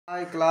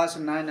Hi class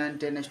 9 and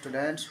 10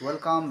 students,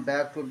 welcome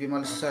back to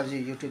Bimal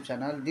Sarji YouTube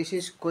channel. This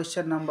is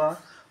question number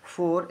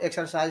 4,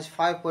 exercise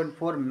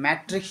 5.4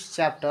 matrix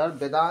chapter,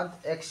 Vedanta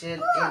Excel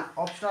in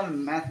optional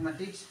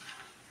mathematics.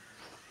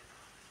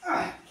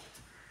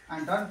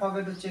 And don't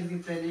forget to check the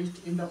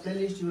playlist. In the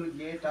playlist you will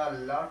get a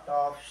lot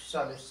of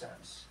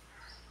solutions.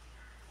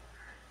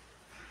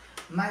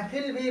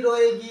 महफिल भी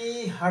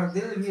रोएगी हर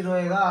दिल भी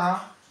रोएगा,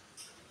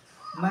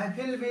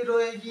 महफिल भी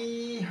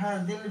रोएगी हर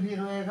दिल भी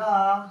रोएगा,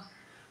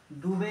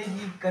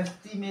 डूबेगी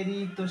कश्ती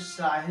मेरी तो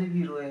साहिल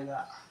भी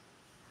रोएगा।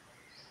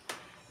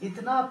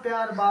 इतना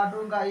प्यार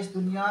बांटूंगा इस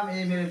दुनिया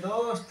में मेरे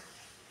दोस्त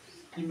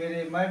कि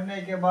मेरे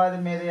मरने के बाद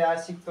मेरे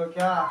आशिक तो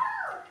क्या,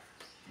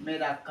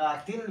 मेरा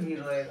कातिल भी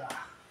रोएगा.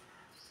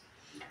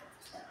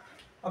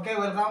 Okay,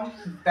 welcome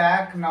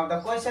back. Now the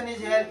question is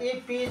here: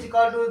 if P is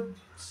equal to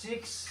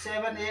 6,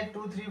 7, 8,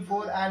 2, 3,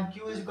 4 and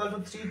Q is equal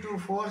to 3, 2,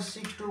 4,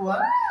 6, 2,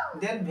 1,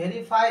 then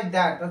verify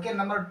that. Okay,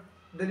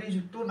 there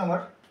is two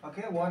number.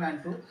 Okay, 1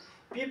 and 2.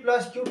 P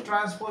plus Q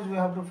transpose, we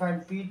have to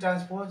find P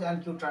transpose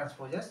and Q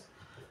transpose. Yes.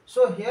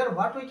 So here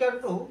what we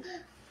can do?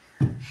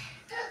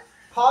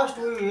 First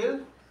we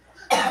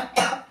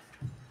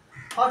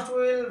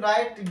will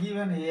write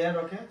given here.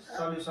 Okay,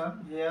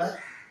 solution here.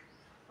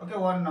 Okay,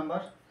 one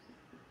number.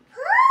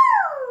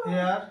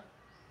 Here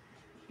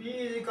P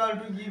is equal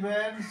to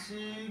given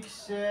 6,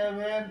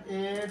 7,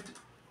 8,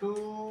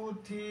 2,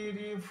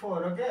 3,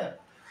 4. Okay.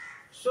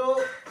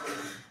 So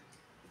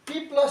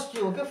P plus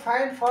Q. Okay.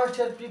 Find first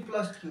here P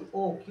plus Q.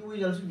 Oh, Q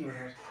is also given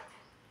here.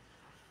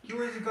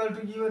 Q is equal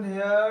to given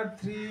here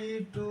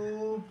 3,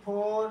 2,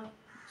 4,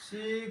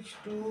 6,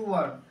 2,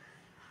 1.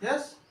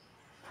 Yes.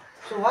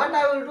 So what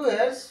I will do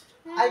is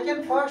I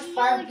can first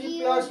find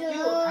P plus Q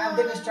and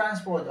then its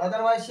transpose.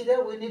 Otherwise, see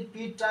there we need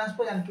P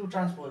transpose and Q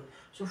transpose.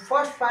 So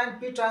first find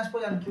P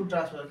transpose and Q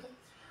transpose. Okay.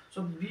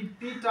 So P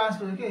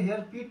transpose. Okay.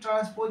 Here P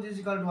transpose is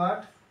equal to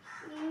what?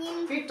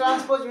 P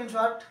transpose means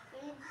what?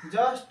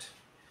 Just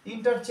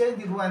interchange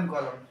the row and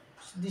column.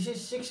 This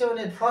is 6, 7,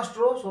 8 first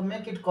row. So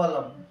make it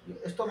column.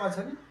 यस्तो मा छ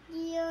नि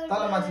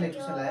तल माथि लेख्छु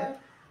यसलाई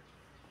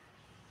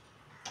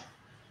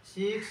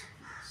 6,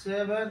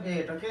 7,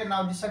 8. Okay,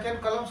 now the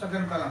second column,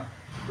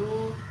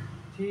 2,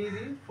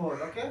 3,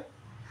 4. Okay,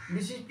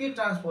 this is P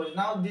transpose.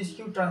 Now this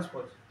Q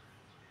transpose.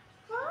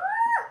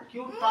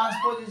 Q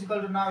transpose is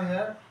equal to now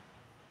here.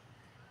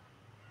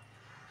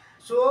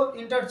 So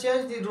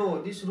interchange the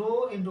row, this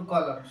row into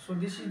column. So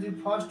this is the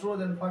first row,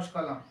 then first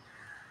column.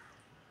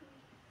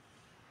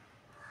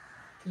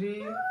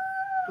 3,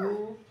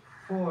 2,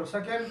 4.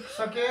 Second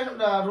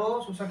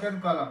row, so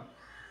second column.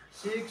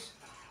 6,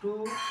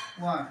 2,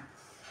 1.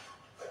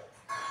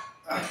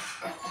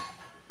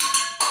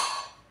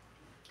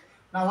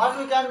 Now what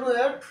we can do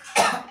here?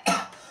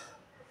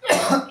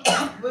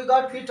 We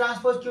got P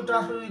transpose, Q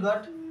transpose, we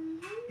got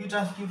Q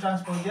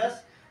transpose,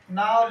 yes.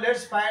 Now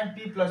let's find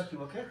P plus Q,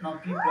 okay? Now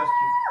P plus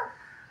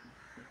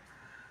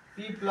Q.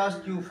 P plus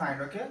Q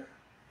find, okay?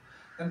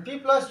 Then P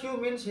plus Q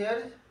means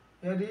here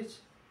is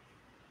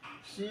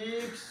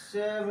 6,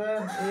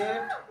 7,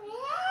 8,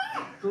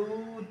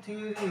 2,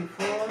 3,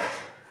 4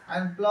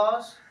 and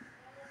plus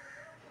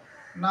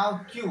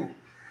now Q.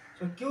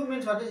 So Q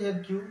means what is here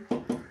Q? 3,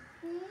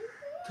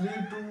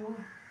 2,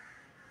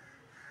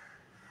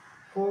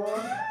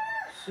 4,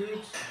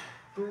 6,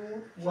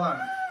 2,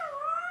 1.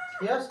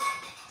 Yes.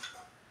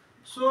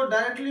 So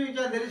directly we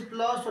can, there is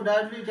plus, so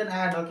directly we can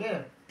add,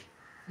 okay?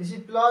 This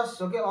is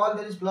plus, okay? All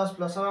there is plus,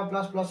 plus,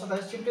 plus,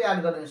 so simply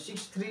add गर्नु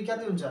 6, 3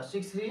 कति हुन्छ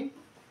 6, 3,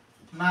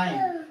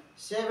 9,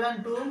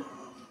 7, 2,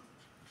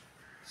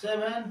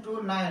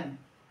 9,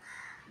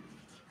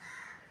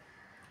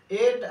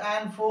 8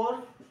 and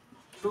 4,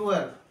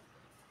 12,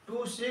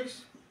 2,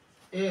 6,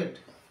 8,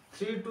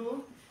 3,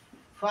 2,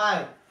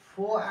 5,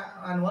 4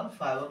 and 1,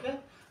 5, okay?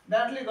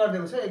 Directly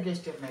गरिदिएको छ एक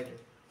step मैले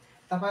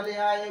तपाईले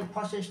यहाँ यो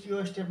first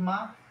यो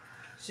स्टेपमा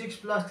 6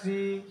 plus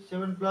 3,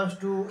 7 plus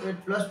 2, 8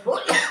 plus 4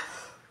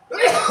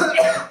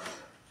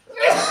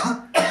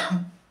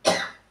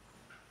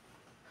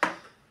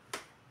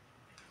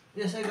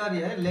 यसै गरी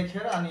है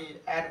लेखेर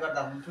अनि एड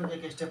गर्दा हुन्थ्यो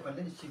एक स्टेप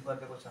मैले स्किप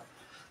गरिदिएको छ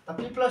त P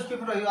plus Q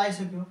मेरो यो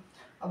आइसक्यो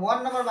अब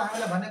 1 नम्बरमा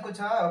हामीलाई भनेको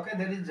छ okay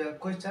there is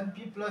question P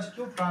plus Q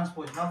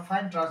transpose now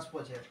find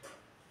transpose here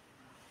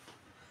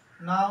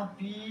now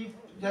P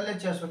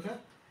LHS okay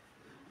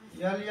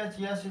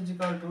LHS is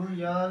equal to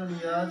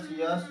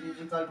LHS is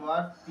equal to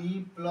what? P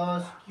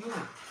plus Q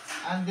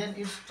and then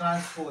its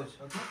transpose,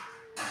 okay?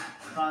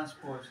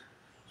 Transpose.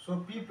 So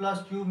P plus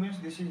Q means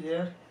this is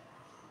here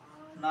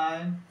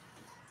 9,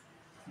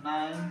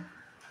 9,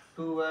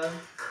 12,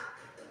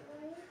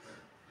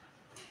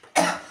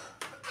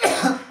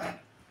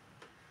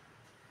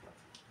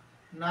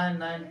 9,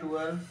 9,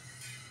 12,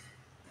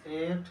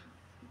 8,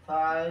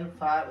 5,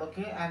 5,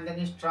 okay? And then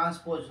its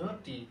transpose, so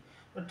T.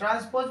 So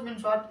transpose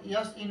means what?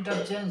 Yes,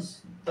 interchange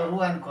the row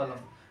and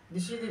column.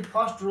 This is the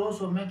first row,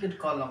 so make it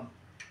column.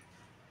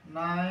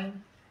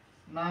 9,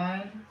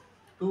 9,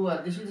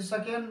 12. This is the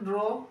second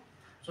row,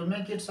 so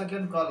make it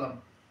second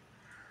column.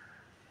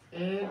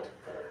 8,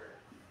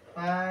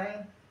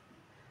 5,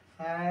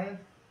 5,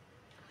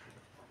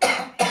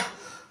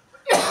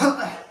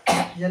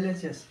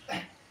 LHS.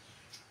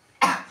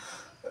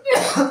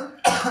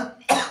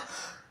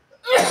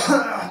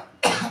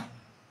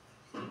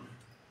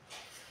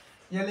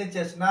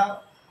 LHS.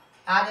 Now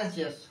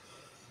RHS.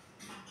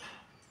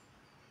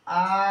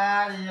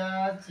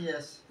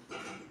 RHS.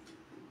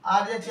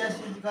 RHS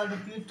is equal to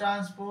P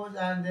transpose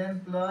and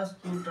then plus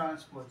Q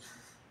transpose.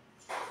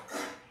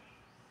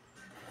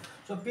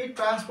 So P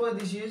transpose,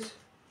 this is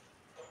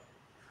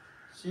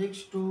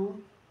 6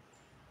 2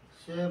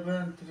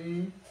 7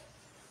 3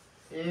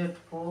 8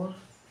 4,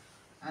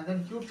 and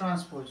then Q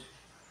transpose.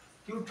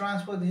 Q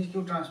transpose, this is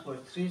Q transpose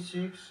 3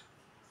 6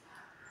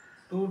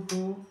 2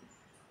 2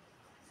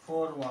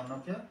 4 1.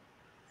 Okay.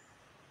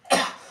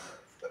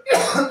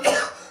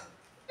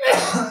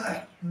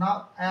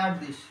 Now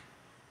add this.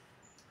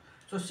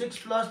 So 6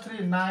 plus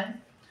 3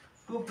 9,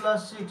 2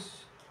 plus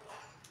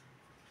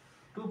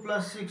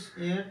 6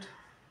 8,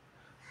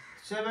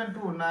 7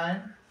 2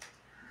 9,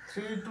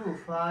 3 2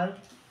 5,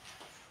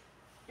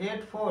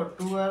 8 4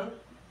 12,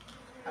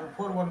 and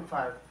 4 1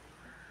 5.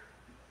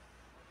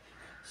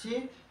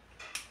 See,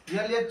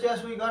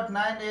 LHS we got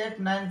 9 8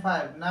 9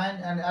 5 9,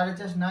 and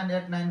RHS 9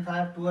 8 9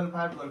 5 12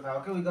 5 12 5.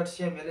 Okay, we got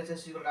same LHS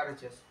is equal to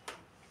RHS.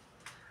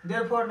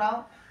 Therefore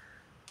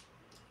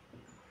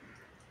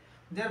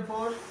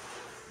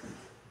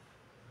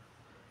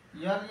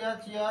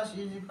LHS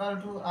is equal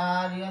to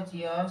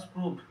RHS,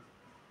 proved.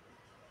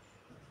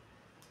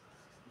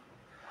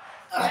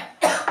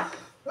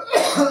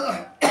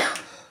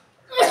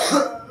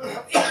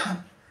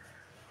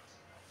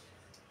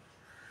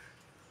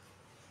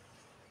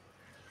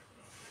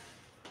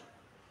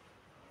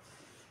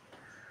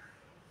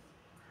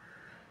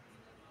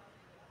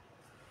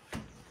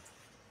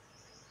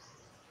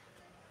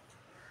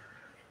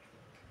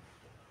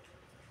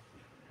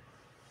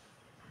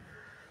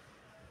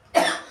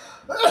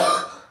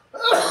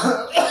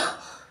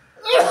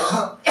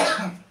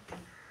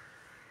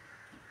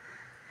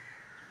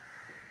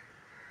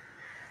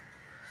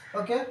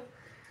 Okay,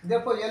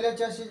 therefore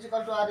LHS is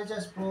equal to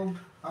RHS, proved.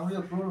 हमले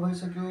prove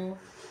भइसक्यो.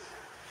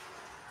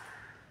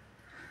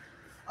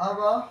 अब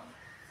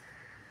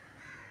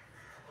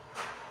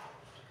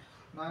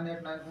 9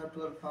 8 9 5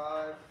 12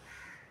 5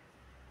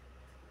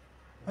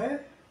 है,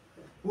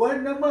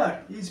 one number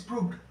is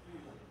proved.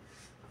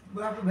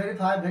 We have to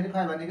verify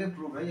भनेकै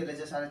prove है.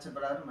 LHS RHS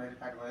बराबर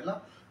verified भयो ल.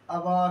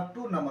 अब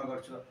 2 नम्बर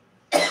गर्छु.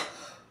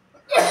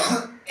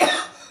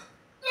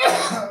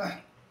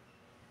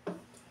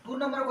 2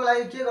 नम्बरको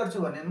लागि के गर्छु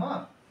भने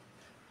म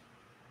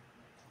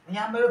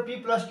यहाँ मेरो P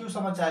plus Q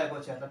सम्म चाहिएको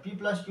छ. त P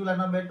plus Q लाई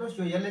नमेट्नुस्,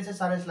 यो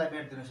LHS RHS लाई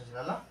मेट दिनुस्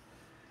यसलाई ल.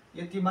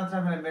 यति मात्र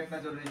हामीलाई मेट्न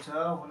जरुरी छ.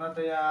 हुन त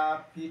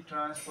यहाँ P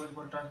ट्रान्सपोज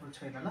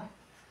छैन ल.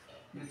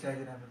 यो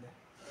चाहिदैन हामीले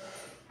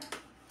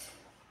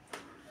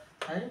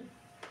है.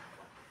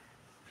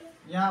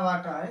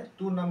 यहाँबाट है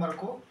 2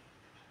 नम्बरको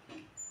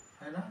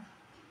हैन,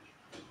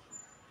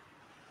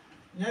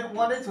 यहाँ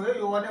 1 छ.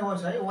 यो 1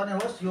 होस् है, 1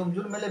 होस्. यो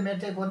जुन मैले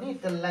मेटेको नि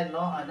त्यसलाई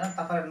हैन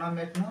तपाईहरु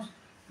नमेट्नुस्.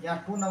 यहाँ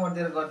 2 नम्बर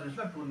दिएर गर्दिनुस्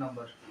ल. 2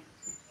 नम्बर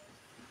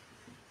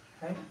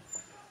है.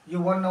 यो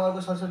 1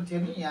 नम्बरको सल्युसन थियो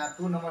नि, यहाँ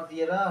 2 नम्बर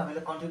दिएर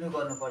हामीले कन्टिन्यू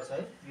गर्नुपर्छ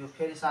है. यो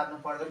फेरि सार्नु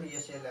पर्दैन.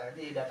 यसैले हैन,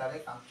 यही डाटाले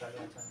काम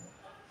चलिन्छ.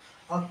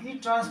 अब P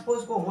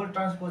ट्रान्सपोज को होल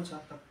ट्रान्सपोज छ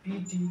त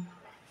PT.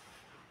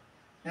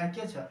 यहाँ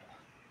के छ,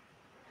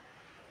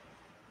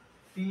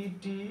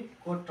 PT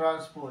को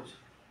ट्रान्सपोज.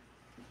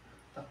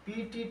 त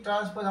PT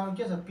ट्रान्सपोज हाम्रो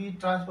के छ, P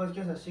ट्रान्सपोज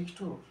के छ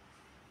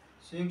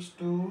 6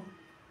 2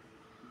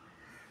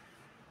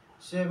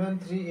 7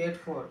 3 8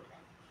 4.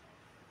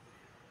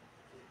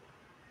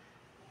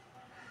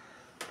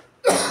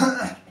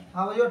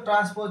 अब यो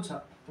ट्रान्सपोज छ,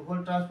 तो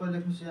होल ट्रान्सपोज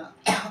लेख्नुस् यहाँ.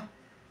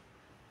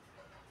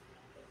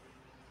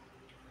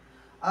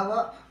 अब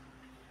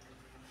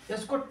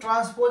यसको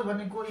ट्रान्सपोज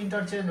भनेको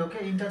इंटरचेंज हो के.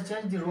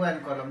 Interchange the row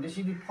and column. This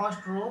is the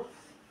first row,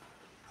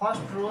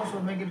 so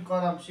make it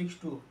column 6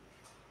 2.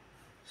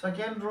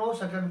 Second row,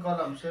 second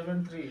column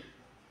 7 3.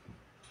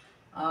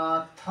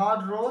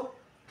 Third row,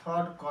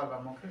 third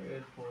column. Okay,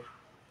 8 4.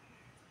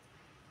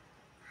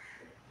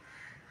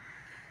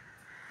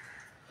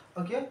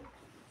 Okay,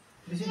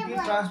 this is P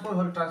transpose,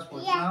 whole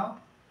transpose. Now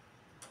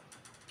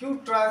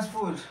Q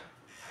transpose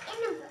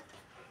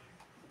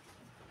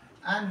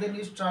and then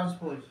is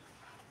transpose.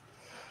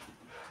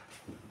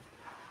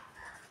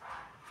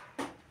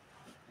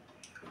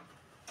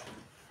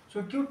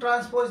 So Q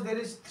transpose, there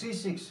is 3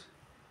 6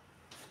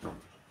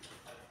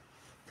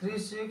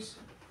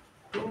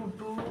 2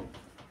 2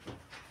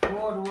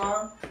 4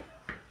 1.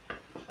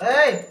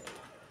 Hey,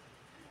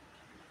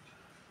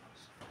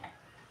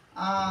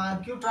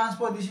 Q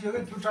transpose, this is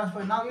okay. Q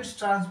transpose, now it's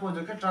transpose.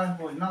 Okay,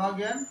 transpose. Now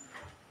again,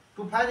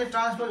 to find the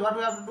transpose, what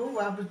we have to do,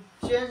 we have to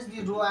change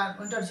the row and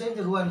interchange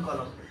the row and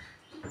column.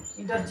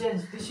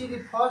 Interchange. This is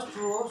the first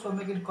row, so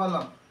make it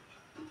column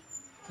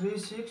 3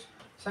 6.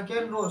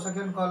 Second row,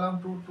 second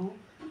column 2 2.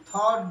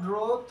 Third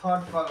row,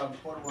 third column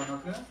 4 1.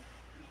 Okay,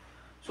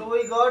 so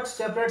we got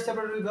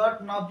separate we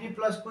got. Now P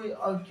plus Q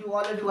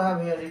already we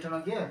have here written.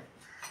 Okay,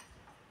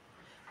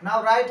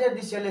 now write here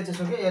this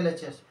LHS. Okay,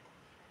 LHS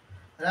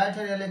Right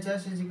here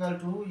LHS is equal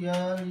to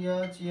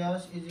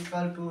LHS is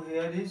equal to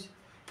here is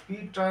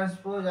P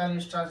transpose and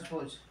its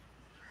transpose.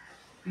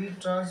 P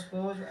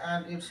transpose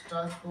and its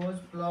transpose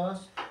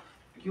plus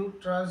Q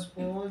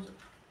transpose,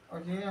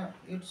 okay,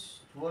 its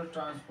whole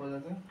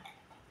transpose, okay.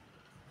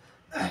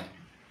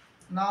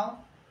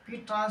 Now P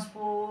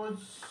transpose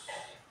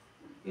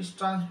its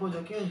transpose,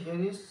 okay,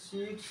 here is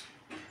 6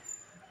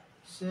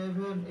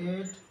 7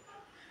 8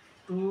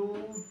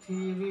 2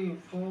 3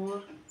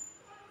 4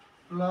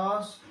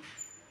 plus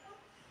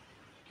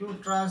Q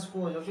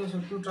transpose, okay, so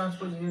Q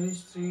transpose here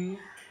is 3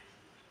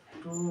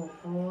 2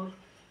 4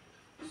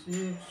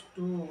 6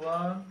 2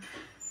 1,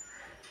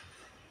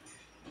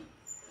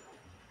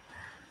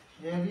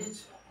 here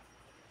is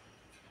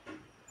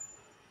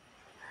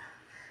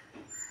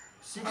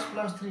 6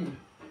 plus 3.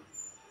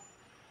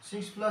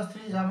 6 plus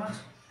 3 is how much?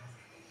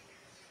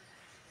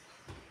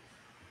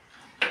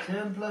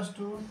 7 plus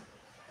 2,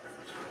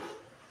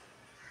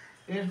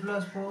 8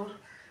 plus 4,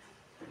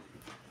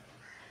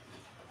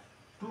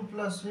 2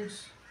 plus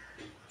 6,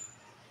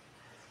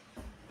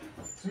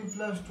 3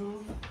 plus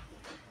 2,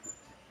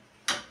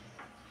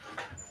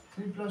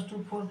 3 plus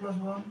 2, 4 plus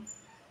 1,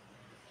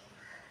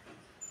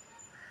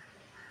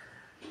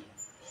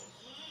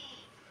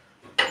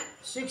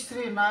 6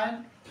 3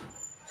 9,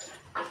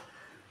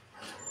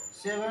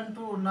 7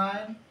 2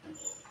 9,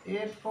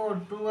 8 4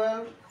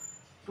 12,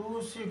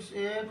 2 6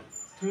 8,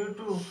 3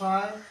 2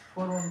 5,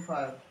 4 1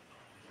 5.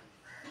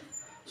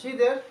 See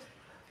there,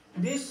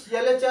 this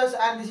LHS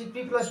and this is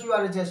P plus Q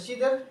RHS. See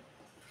there,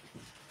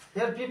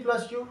 here P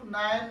plus Q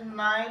 9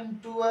 9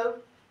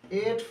 12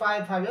 8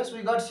 5 5. Yes,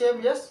 we got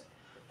same. Yes,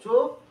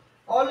 so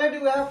already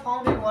we have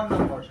found in one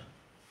number.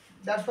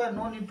 That's why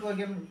no need to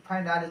again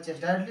find RHS.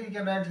 Directly we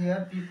can write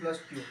here P plus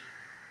Q.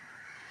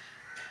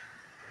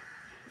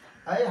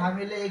 है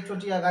हामीले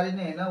एकचोटि अगाडि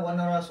नै हैन 1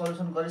 number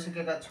solution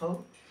गरिसकेका छौं,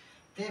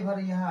 त्यही भएर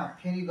यहाँ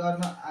फेरि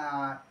गर्न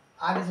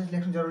आरएचएस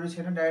लेख्नु जरुरी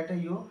छैन। डाइरेक्टै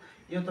यो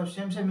त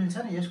सेम मिल्छ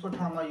नि, यसको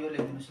ठाउँमा यो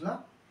लेखिदिनुस् ल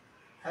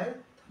है।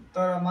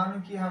 तर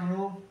मानौं कि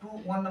हाम्रो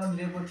 1 नम्बर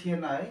दिएको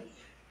थिएन है,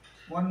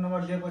 1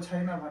 नम्बर दिएको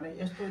छैन भने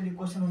यस्तो यदि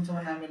क्वेशन हुन्छ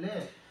भने हामीले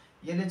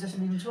एलएचएस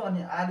लिन्छौं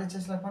अनि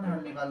आरएचएस लाई पनि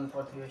हामीले निकाल्नु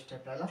पर्थ्यो यो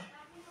स्टेपलाई ल।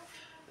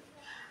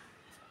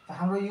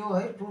 हाम्रो यो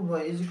है प्रुफ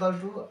भयो is equal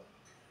to,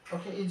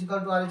 okay, is equal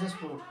to RHS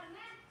proof.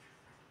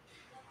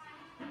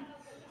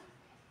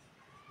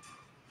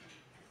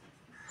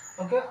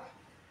 Okay,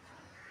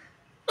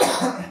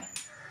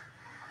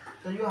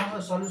 तो यो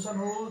हाम्रो सल्युसन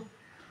हो।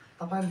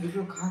 तपाईहरु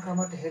भिडियो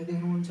कहाँबाट हेर्दै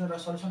हुनुहुन्छ र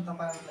सल्युसन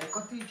तपाईहरुलाई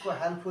कतिको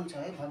हेल्पफुल छ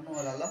है भन्नु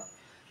होला ल।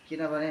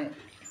 किनभने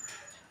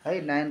है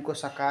 9 को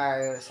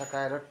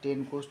सकाएर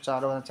 10 को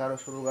चारौं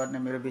सुरु गर्ने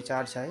मेरो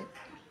विचार छ है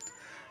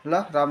ल।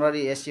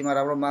 राम्ररी एससी मा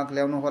राम्रो मार्क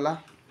ल्याउनु होला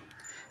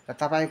र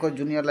तपाईको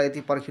जुनियरलाई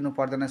यति पर्खिनु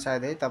पर्दैन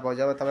सायद है।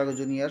 जब तपाईको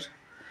जुनियर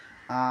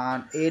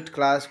 8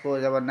 क्लास को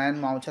जब 9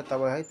 मा आउँछ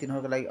तब है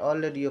तिनीहरुको लागि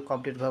अलरेडी यो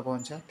कम्प्लिट भएको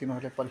हुन्छ,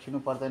 तिनीहरुले पर्खिनु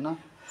पर्दैन।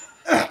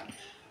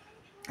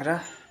 र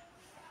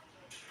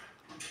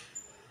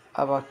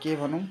अब के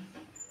भनौं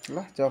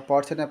ल, जब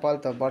पढ्छ नेपाल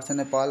त बढ्छ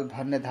नेपाल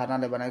भन्ने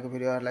धारणाले बनाएको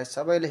भिडियोहरुलाई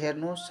सबैले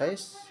हेर्नुस् है,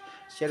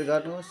 शेयर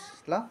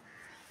गर्नुस् ल।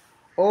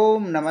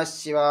 ओम नमः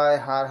शिवाय,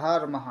 हर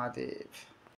हर महादेव।